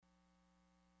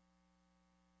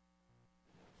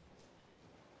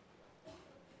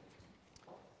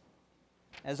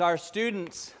As our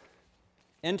students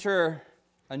enter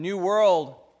a new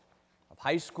world of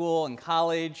high school and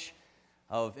college,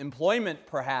 of employment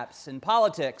perhaps, in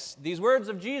politics, these words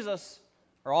of Jesus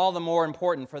are all the more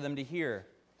important for them to hear.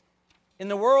 In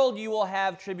the world you will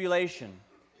have tribulation,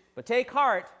 but take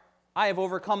heart, I have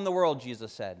overcome the world,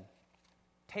 Jesus said.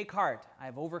 Take heart, I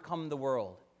have overcome the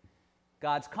world.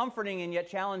 God's comforting and yet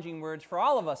challenging words for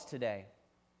all of us today.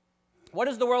 What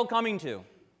is the world coming to?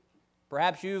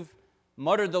 Perhaps you've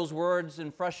muttered those words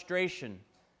in frustration.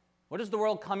 What is the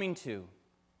world coming to?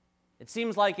 It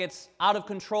seems like it's out of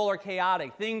control or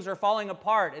chaotic. Things are falling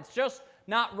apart. It's just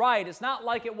not right. It's not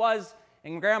like it was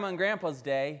in Grandma and Grandpa's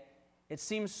day. It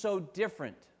seems so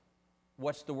different.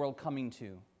 What's the world coming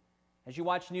to? As you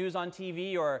watch news on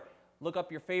TV or look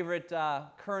up your favorite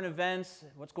current events,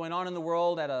 what's going on in the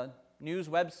world at a news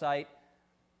website,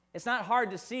 it's not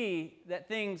hard to see that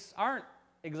things aren't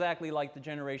exactly like the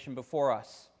generation before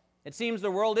us. It seems the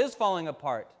world is falling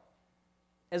apart.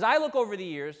 As I look over the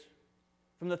years,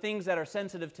 from the things that are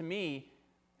sensitive to me,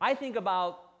 I think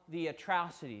about the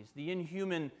atrocities, the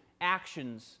inhuman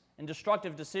actions and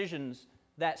destructive decisions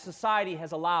that society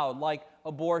has allowed, like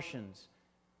abortions.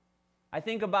 I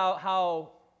think about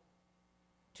how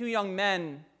two young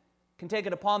men can take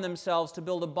it upon themselves to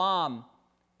build a bomb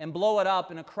and blow it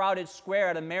up in a crowded square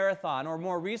at a marathon, or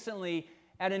more recently,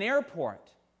 at an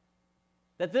airport.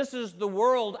 That this is the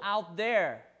world out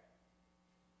there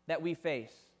that we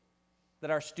face, that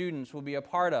our students will be a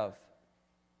part of.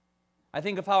 I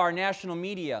think of how our national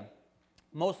media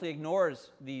mostly ignores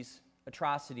these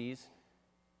atrocities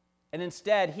and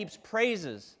instead heaps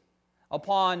praises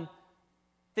upon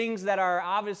things that are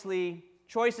obviously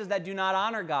choices that do not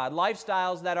honor God,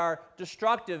 lifestyles that are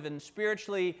destructive and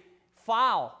spiritually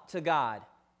foul to God,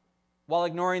 while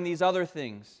ignoring these other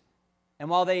things, and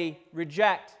while they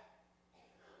reject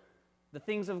the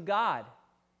things of God.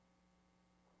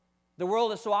 The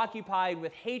world is so occupied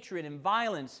with hatred and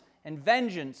violence and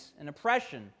vengeance and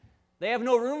oppression. They have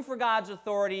no room for God's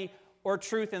authority or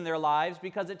truth in their lives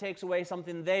because it takes away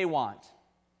something they want.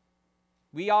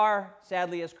 We are,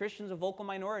 sadly, as Christians, a vocal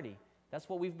minority. That's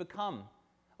what we've become.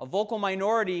 A vocal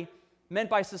minority meant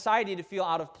by society to feel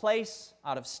out of place,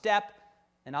 out of step,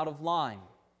 and out of line.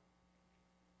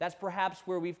 That's perhaps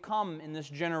where we've come in this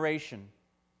generation.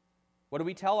 What do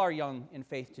we tell our young in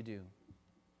faith to do?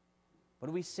 What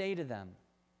do we say to them?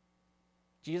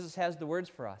 Jesus has the words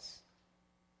for us.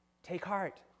 Take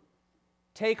heart.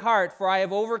 Take heart, for I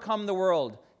have overcome the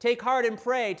world. Take heart and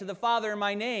pray to the Father in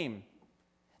my name.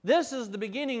 This is the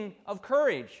beginning of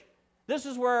courage. This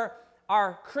is where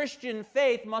our Christian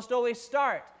faith must always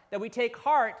start, that we take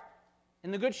heart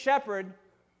in the Good Shepherd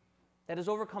that has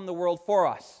overcome the world for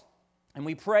us. And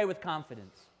we pray with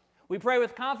confidence. We pray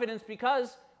with confidence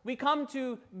because we come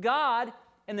to God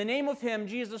in the name of Him,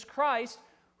 Jesus Christ,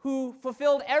 who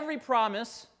fulfilled every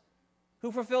promise,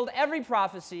 who fulfilled every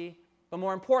prophecy, but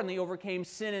more importantly, overcame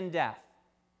sin and death.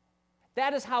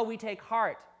 That is how we take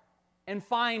heart and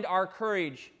find our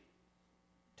courage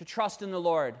to trust in the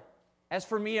Lord. As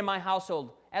for me and my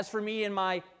household, as for me in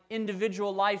my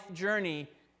individual life journey,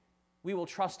 we will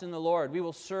trust in the Lord. We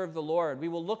will serve the Lord. We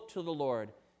will look to the Lord,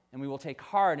 and we will take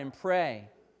heart and pray.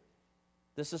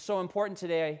 This is so important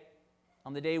today.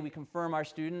 On the day we confirm our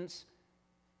students,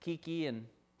 Kiki and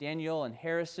Daniel and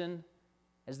Harrison,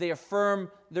 as they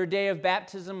affirm their day of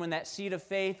baptism when that seed of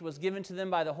faith was given to them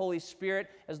by the Holy Spirit,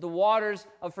 as the waters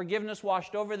of forgiveness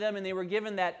washed over them and they were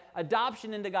given that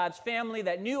adoption into God's family,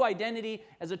 that new identity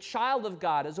as a child of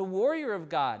God, as a warrior of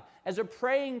God, as a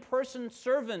praying person,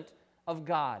 servant of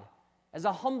God, as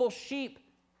a humble sheep,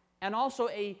 and also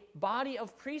a body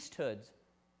of priesthoods.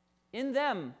 In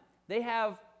them, they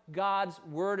have God's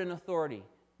word and authority,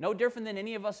 no different than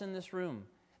any of us in this room.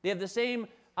 They have the same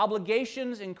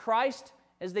obligations in Christ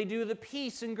as they do the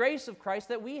peace and grace of Christ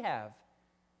that we have.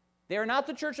 They are not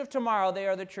the church of tomorrow, they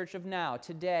are the church of now,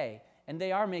 today, and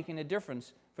they are making a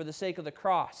difference for the sake of the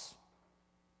cross.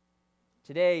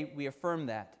 Today, we affirm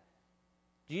that.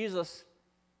 Jesus,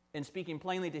 in speaking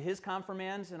plainly to his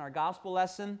confirmands in our gospel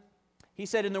lesson, he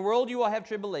said, "In the world you will have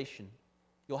tribulation.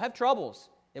 You'll have troubles.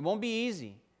 It won't be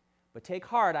easy. But take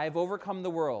heart, I have overcome the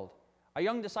world." Our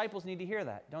young disciples need to hear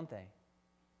that, don't they?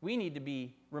 We need to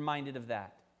be reminded of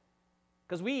that.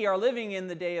 Because we are living in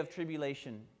the day of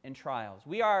tribulation and trials.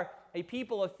 We are a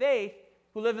people of faith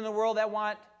who live in the world that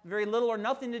want very little or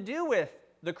nothing to do with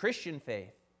the Christian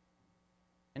faith.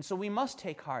 And so we must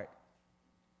take heart.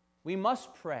 We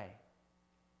must pray.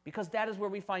 Because that is where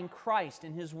we find Christ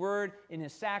in His Word, in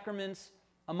His sacraments,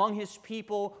 among His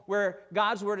people, where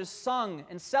God's Word is sung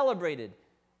and celebrated.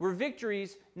 Where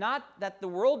victories, not that the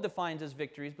world defines as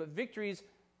victories, but victories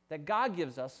that God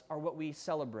gives us are what we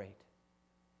celebrate.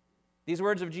 These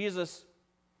words of Jesus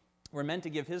were meant to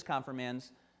give his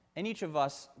confirmands and each of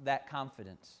us that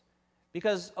confidence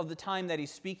because of the time that he's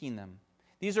speaking them.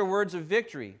 These are words of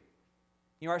victory.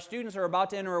 Our students are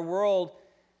about to enter a world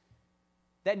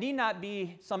that need not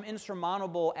be some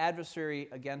insurmountable adversary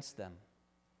against them.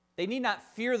 They need not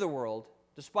fear the world,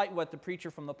 despite what the preacher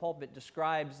from the pulpit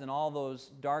describes and all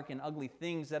those dark and ugly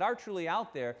things that are truly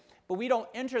out there. But we don't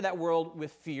enter that world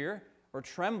with fear or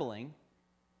trembling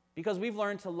because we've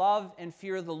learned to love and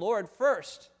fear the Lord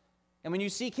first. And when you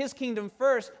seek his kingdom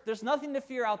first, there's nothing to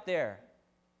fear out there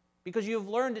because you've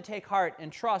learned to take heart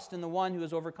and trust in the one who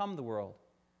has overcome the world.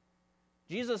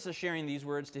 Jesus is sharing these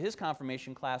words to his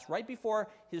confirmation class right before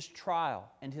his trial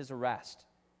and his arrest.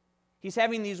 He's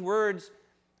having these words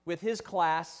with his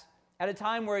class at a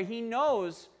time where he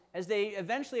knows as they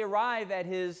eventually arrive at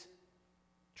his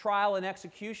trial and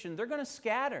execution, they're going to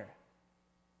scatter.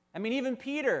 I mean, even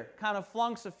Peter kind of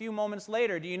flunks a few moments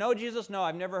later. Do you know Jesus? No,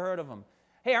 I've never heard of him.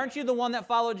 Hey, aren't you the one that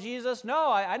followed Jesus? No,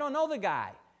 I don't know the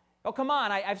guy. Oh, come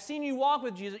on, I've seen you walk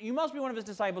with Jesus. You must be one of his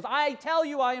disciples. I tell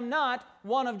you, I am not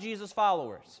one of Jesus'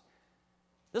 followers.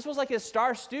 This was like his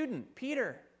star student,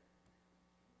 Peter.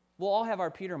 We'll all have our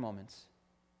Peter moments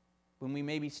when we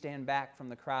maybe stand back from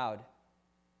the crowd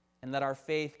and let our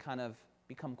faith kind of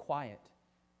become quiet.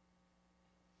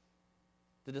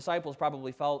 The disciples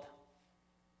probably felt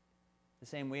the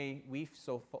same way we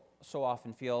so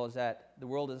often feel, is that the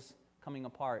world is coming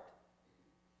apart.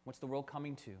 What's the world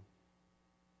coming to?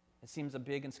 It seems a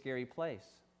big and scary place,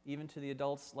 even to the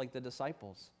adults like the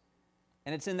disciples.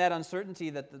 And it's in that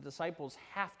uncertainty that the disciples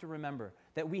have to remember,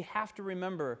 that we have to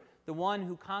remember the one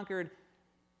who conquered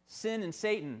sin and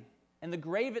Satan and the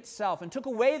grave itself and took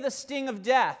away the sting of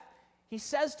death. He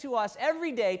says to us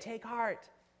every day, take heart.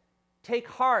 Take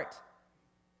heart.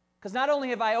 Because not only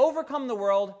have I overcome the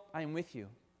world, I am with you.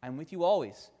 I am with you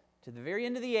always. To the very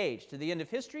end of the age, to the end of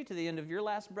history, to the end of your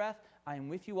last breath, I am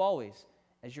with you always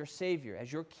as your Savior,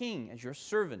 as your King, as your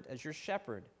servant, as your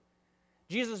shepherd.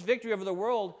 Jesus' victory over the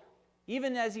world,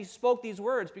 even as he spoke these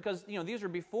words, because these were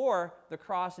before the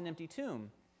cross and empty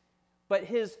tomb, but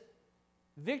his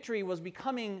victory was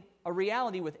becoming a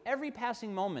reality with every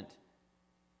passing moment.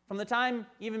 From the time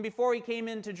even before he came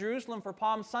into Jerusalem for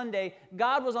Palm Sunday,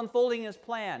 God was unfolding his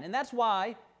plan. And that's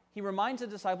why he reminds the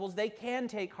disciples they can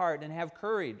take heart and have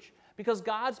courage, because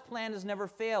God's plan has never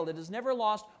failed. It has never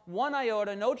lost one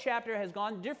iota. No chapter has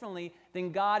gone differently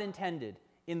than God intended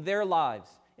in their lives,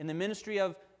 in the ministry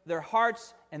of their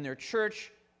hearts and their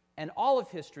church and all of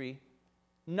history.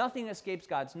 Nothing escapes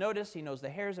God's notice. He knows the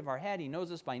hairs of our head. He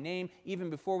knows us by name even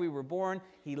before we were born.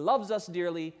 He loves us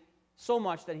dearly, so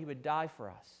much that he would die for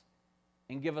us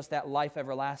and give us that life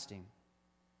everlasting.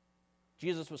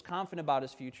 Jesus was confident about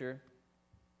his future,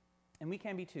 and we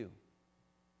can be too,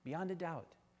 beyond a doubt.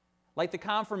 Like the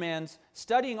confirmands,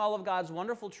 studying all of God's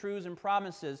wonderful truths and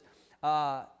promises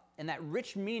and that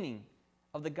rich meaning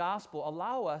of the gospel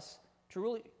allow us to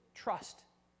really trust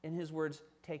in his words,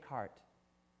 take heart,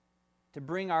 to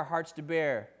bring our hearts to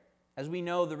bear as we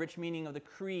know the rich meaning of the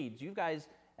creeds. You guys,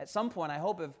 at some point, I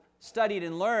hope, have studied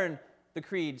and learned the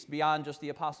creeds beyond just the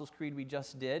Apostles' Creed we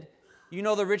just did. You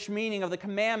know the rich meaning of the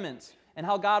commandments and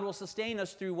how God will sustain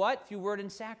us through what? Through word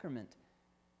and sacrament,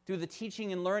 through the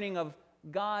teaching and learning of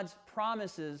God's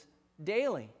promises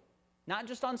daily, not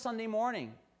just on Sunday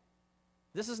morning.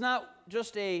 This is not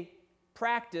just a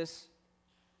practice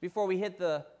before we hit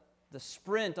the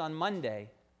sprint on Monday.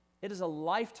 It is a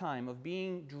lifetime of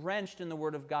being drenched in the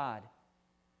Word of God.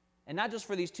 And not just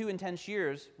for these 2 intense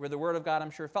years where the Word of God, I'm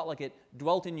sure, felt like it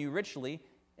dwelt in you richly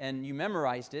and you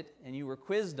memorized it and you were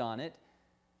quizzed on it.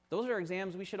 Those are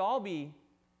exams we should all be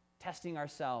testing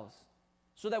ourselves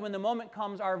so that when the moment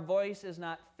comes, our voice is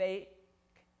not fake,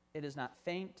 it is not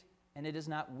faint, and it is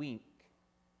not weak.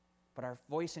 But our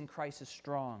voice in Christ is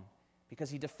strong because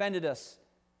he defended us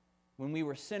when we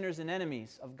were sinners and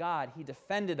enemies of God. He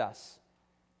defended us.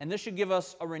 And this should give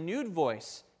us a renewed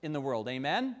voice in the world.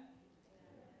 Amen?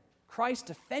 Christ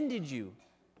defended you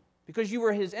because you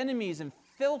were his enemies and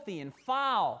filthy and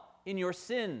foul in your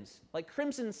sins, like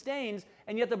crimson stains,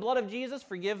 and yet the blood of Jesus,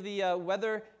 forgive the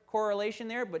weather correlation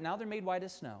there, but now they're made white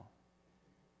as snow.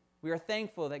 We are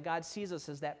thankful that God sees us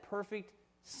as that perfect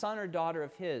son or daughter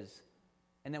of his,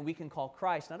 and that we can call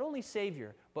Christ not only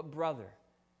Savior, but brother.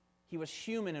 He was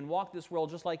human and walked this world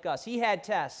just like us. He had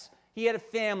tests. He had a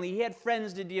family. He had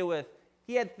friends to deal with.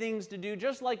 He had things to do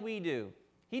just like we do.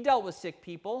 He dealt with sick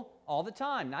people all the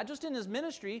time, not just in his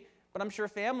ministry, but I'm sure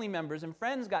family members and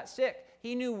friends got sick.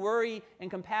 He knew worry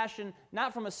and compassion,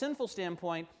 not from a sinful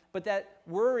standpoint, but that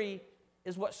worry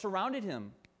is what surrounded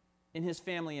him. in his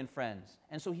family and friends.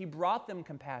 And so he brought them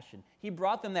compassion. He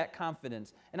brought them that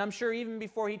confidence. And I'm sure even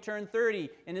before he turned 30,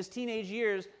 in his teenage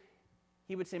years,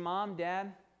 he would say, Mom,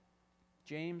 Dad,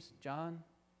 James, John,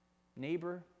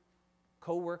 neighbor,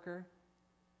 co-worker,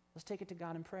 let's take it to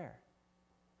God in prayer.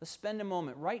 Let's spend a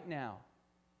moment right now.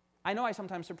 I know I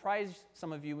sometimes surprise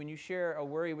some of you when you share a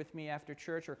worry with me after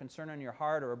church or a concern on your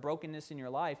heart or a brokenness in your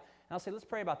life. And I'll say, let's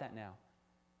pray about that now.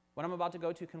 What I'm about to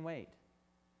go to can wait.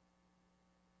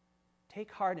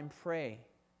 Take heart and pray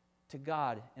to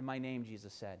God in my name,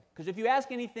 Jesus said. Because if you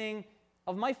ask anything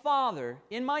of my Father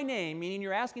in my name, meaning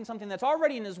you're asking something that's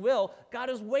already in his will, God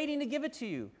is waiting to give it to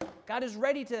you. God is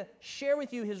ready to share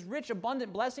with you his rich,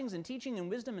 abundant blessings and teaching and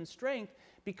wisdom and strength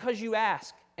because you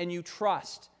ask and you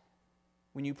trust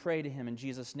when you pray to him in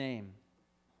Jesus' name.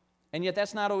 And yet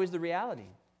that's not always the reality.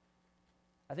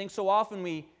 I think so often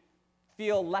we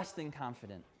feel less than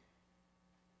confident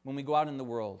when we go out in the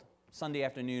world, Sunday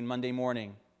afternoon, Monday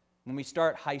morning, when we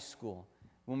start high school,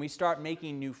 when we start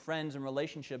making new friends and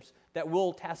relationships that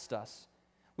will test us.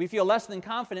 We feel less than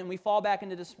confident and we fall back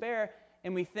into despair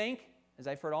and we think, as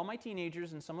I've heard all my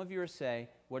teenagers and some of you say,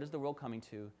 what is the world coming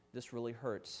to? This really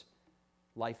hurts.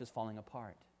 Life is falling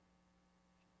apart.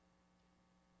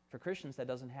 For Christians, that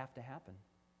doesn't have to happen.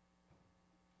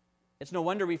 It's no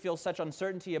wonder we feel such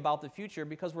uncertainty about the future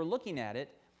because we're looking at it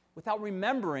without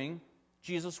remembering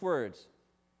Jesus' words.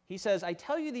 He says, I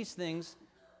tell you these things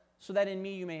so that in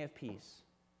me you may have peace.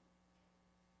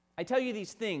 I tell you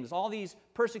these things, all these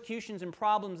persecutions and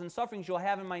problems and sufferings you'll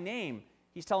have in my name,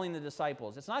 he's telling the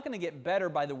disciples. It's not going to get better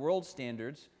by the world's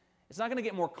standards. It's not going to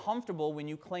get more comfortable when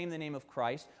you claim the name of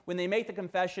Christ. When they make the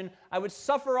confession, I would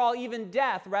suffer all, even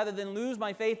death, rather than lose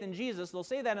my faith in Jesus. They'll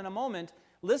say that in a moment.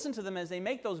 Listen to them as they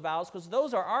make those vows, because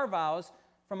those are our vows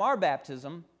from our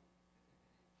baptism.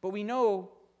 But we know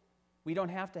we don't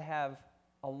have to have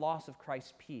a loss of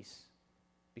Christ's peace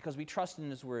because we trust in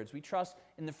his words. We trust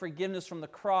in the forgiveness from the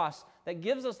cross that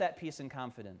gives us that peace and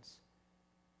confidence.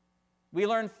 We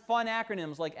learn fun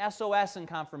acronyms like SOS in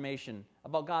confirmation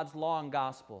about God's law and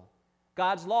gospel.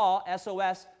 God's law,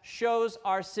 SOS, shows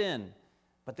our sin,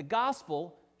 but the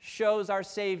gospel shows our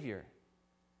Savior.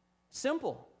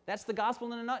 Simple. That's the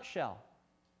gospel in a nutshell.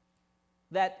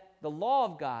 That the law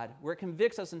of God, where it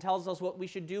convicts us and tells us what we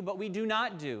should do, but we do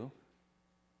not do,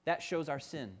 that shows our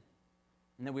sin,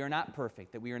 and that we are not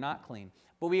perfect, that we are not clean.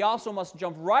 But we also must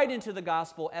jump right into the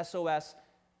gospel, SOS,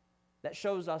 that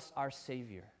shows us our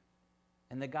Savior,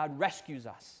 and that God rescues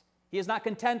us. He is not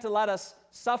content to let us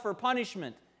suffer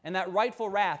punishment and that rightful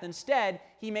wrath. Instead,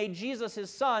 he made Jesus,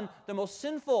 his Son, the most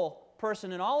sinful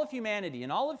person in all of humanity, in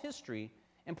all of history,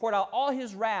 and poured out all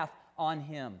his wrath on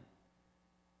him.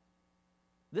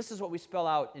 This is what we spell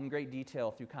out in great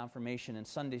detail through confirmation and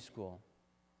Sunday school.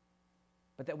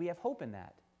 But that we have hope in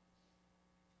that.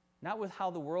 Not with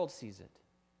how the world sees it.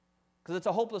 Because it's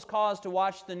a hopeless cause to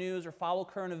watch the news or follow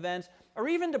current events or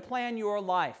even to plan your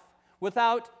life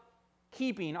without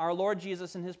keeping our Lord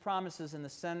Jesus and his promises in the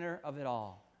center of it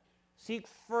all. Seek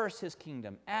first his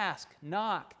kingdom. Ask,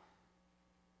 knock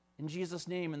in Jesus'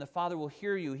 name, and the Father will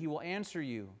hear you. He will answer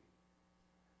you.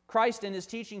 Christ and his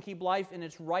teaching keep life in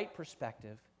its right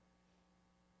perspective.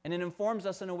 And it informs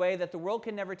us in a way that the world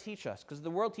can never teach us, because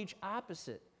the world teaches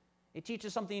opposite. It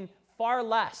teaches something far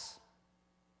less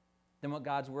than what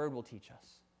God's word will teach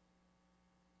us.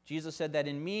 Jesus said that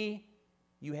in me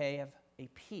you have a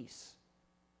peace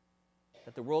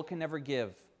that the world can never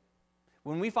give.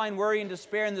 When we find worry and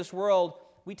despair in this world,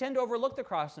 we tend to overlook the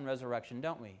cross and resurrection,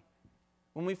 don't we?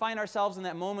 When we find ourselves in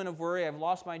that moment of worry, I've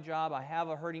lost my job, I have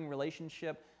a hurting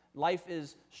relationship, life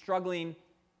is struggling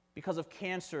because of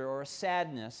cancer or a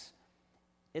sadness,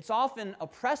 it's often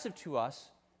oppressive to us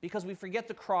because we forget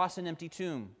the cross and empty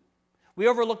tomb. We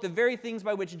overlook the very things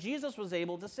by which Jesus was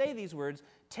able to say these words,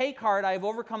 "Take heart, I have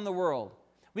overcome the world."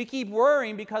 We keep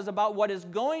worrying because about what is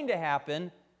going to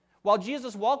happen, while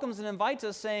Jesus welcomes and invites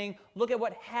us, saying, look at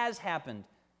what has happened.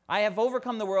 I have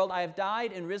overcome the world, I have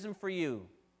died and risen for you.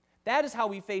 That is how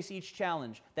we face each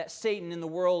challenge that Satan in the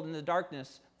world and the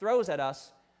darkness throws at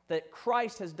us, that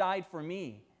Christ has died for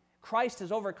me. Christ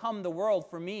has overcome the world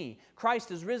for me. Christ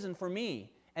has risen for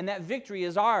me, and that victory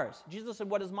is ours. Jesus said,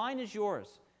 what is mine is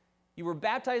yours. You were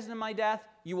baptized in my death,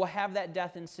 you will have that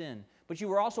death in sin. But you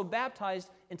were also baptized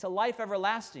into life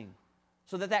everlasting,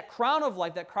 so that that crown of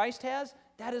life that Christ has,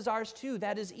 that is ours too.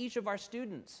 That is each of our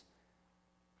students.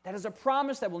 That is a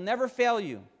promise that will never fail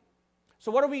you.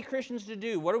 So what are we Christians to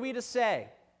do? What are we to say?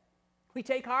 We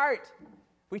take heart.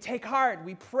 We take heart.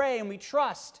 We pray and we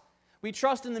trust. We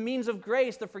trust in the means of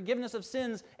grace, the forgiveness of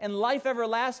sins, and life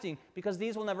everlasting, because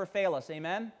these will never fail us.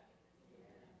 Amen?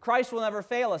 Christ will never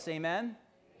fail us. Amen?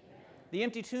 The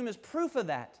empty tomb is proof of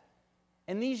that.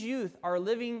 And these youth are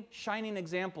living, shining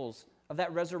examples of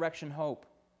that resurrection hope.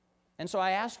 And so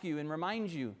I ask you and remind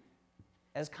you,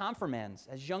 as confirmands,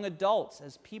 as young adults,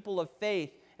 as people of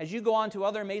faith, as you go on to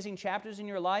other amazing chapters in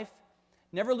your life,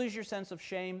 never lose your sense of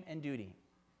shame and duty.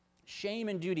 Shame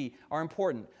and duty are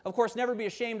important. Of course, never be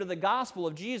ashamed of the gospel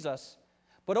of Jesus,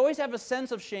 but always have a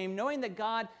sense of shame, knowing that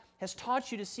God has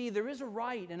taught you to see there is a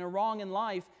right and a wrong in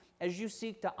life as you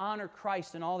seek to honor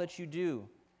Christ in all that you do.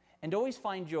 And always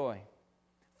find joy.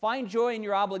 Find joy in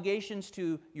your obligations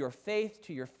to your faith,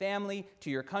 to your family, to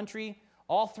your country.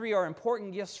 All three are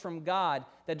important gifts from God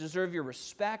that deserve your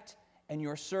respect and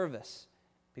your service,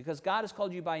 because God has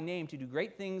called you by name to do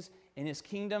great things in His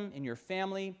kingdom, in your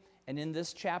family, and in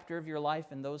this chapter of your life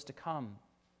and those to come.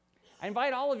 I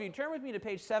invite all of you, turn with me to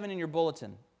page 7 in your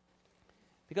bulletin,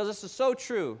 because this is so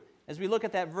true as we look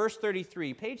at that verse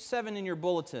 33. Page 7 in your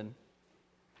bulletin.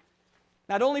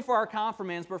 Not only for our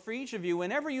confirmands, but for each of you,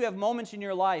 whenever you have moments in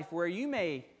your life where you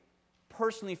may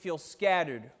personally feel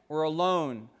scattered or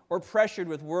alone or pressured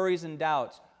with worries and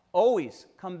doubts, always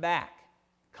come back.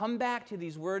 Come back to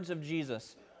these words of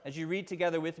Jesus as you read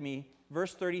together with me,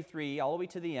 verse 33, all the way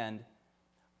to the end.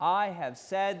 I have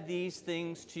said these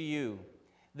things to you,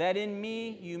 that in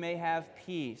me you may have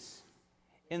peace.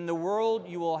 In the world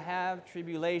you will have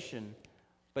tribulation,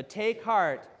 but take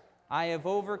heart, I have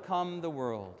overcome the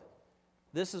world.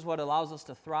 This is what allows us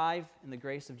to thrive in the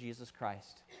grace of Jesus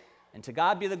Christ. And to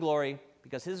God be the glory,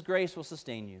 because His grace will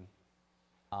sustain you.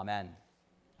 Amen.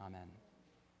 Amen.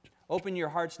 Open your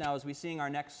hearts now as we sing our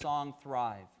next song,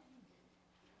 Thrive.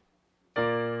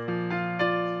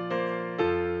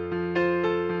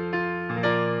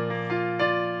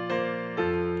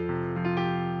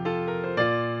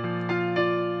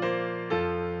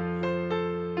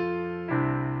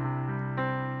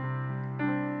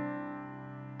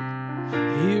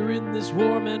 Here in this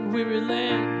warm and weary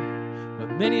land, where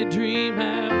many a dream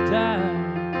have died,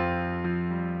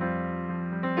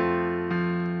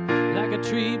 like a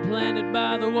tree planted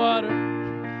by the water,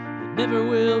 it never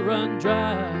will run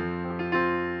dry.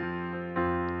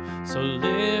 So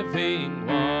living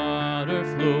water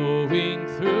flowing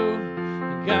through,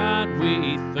 God,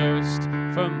 we thirst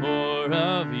for more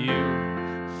of you.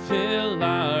 Fill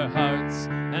our hearts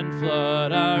and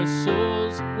flood our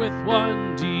souls with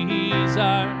one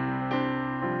desire,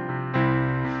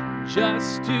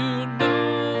 just to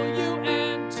know you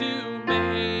and to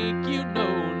make you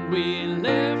known. We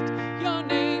lift your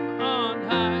name on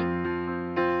high,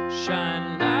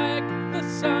 shine like the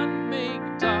sun, make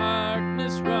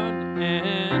darkness run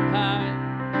and hide.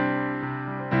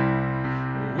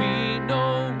 We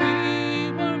know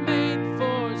we were made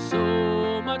for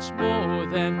so much more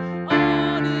than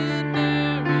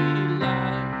ordinary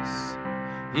lives.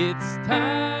 It's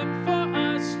time for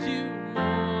us to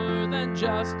more than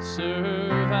just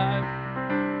survive.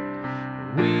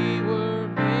 We were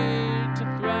made to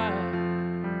thrive.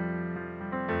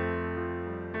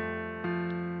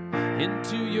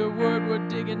 Into your word we're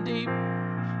digging deep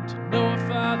to know our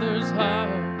Father's heart.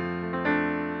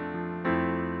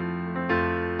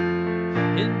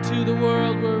 Into the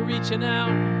world we're reaching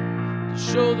out to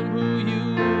show them who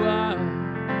you are.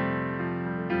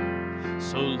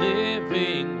 So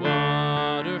living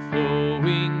water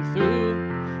flowing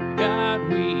through, God,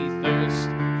 we thirst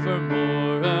for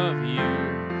more of you.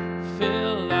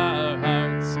 Fill our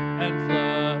hearts and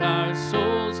flood our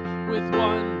souls with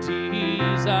one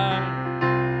desire,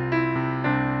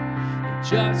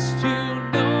 just to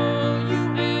know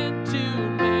you and to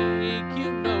make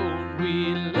you known.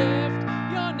 We lift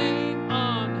your name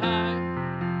on high,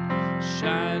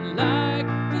 shine like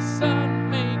the sun,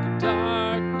 make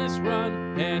darkness run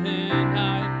and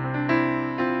hide.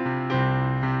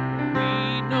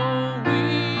 We know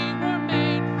we were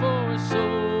made for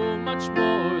so much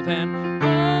more than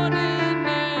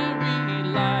ordinary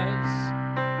lives.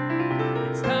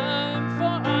 It's time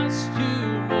for us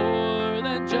to more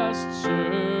than just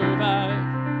survive.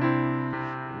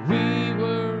 We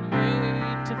were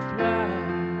made to thrive.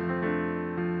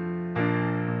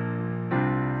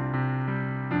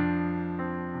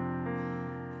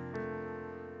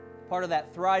 Part of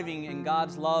that thriving in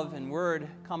God's love and word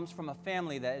comes from a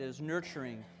family that is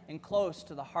nurturing and close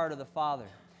to the heart of the Father.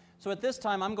 So at this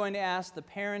time, I'm going to ask the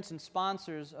parents and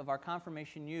sponsors of our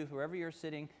confirmation youth, wherever you're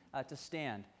sitting, to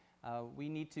stand. We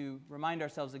need to remind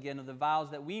ourselves again of the vows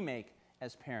that we make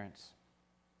as parents.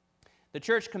 The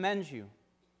church commends you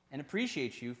and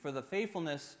appreciates you for the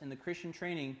faithfulness in the Christian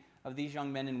training of these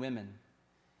young men and women.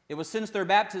 It was since their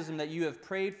baptism that you have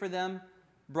prayed for them,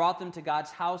 brought them to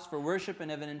God's house for worship, and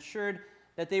have ensured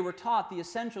that they were taught the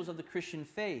essentials of the Christian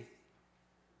faith.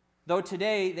 Though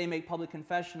today they make public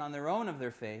confession on their own of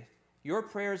their faith, your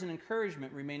prayers and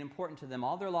encouragement remain important to them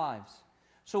all their lives.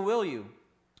 So will you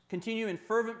continue in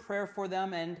fervent prayer for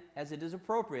them and, as it is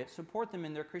appropriate, support them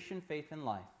in their Christian faith and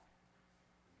life?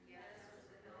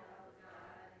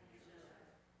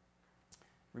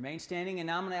 Remain standing, and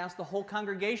now I'm going to ask the whole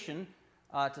congregation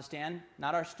to stand,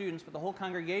 not our students, but the whole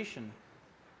congregation.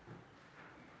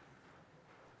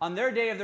 On their day of their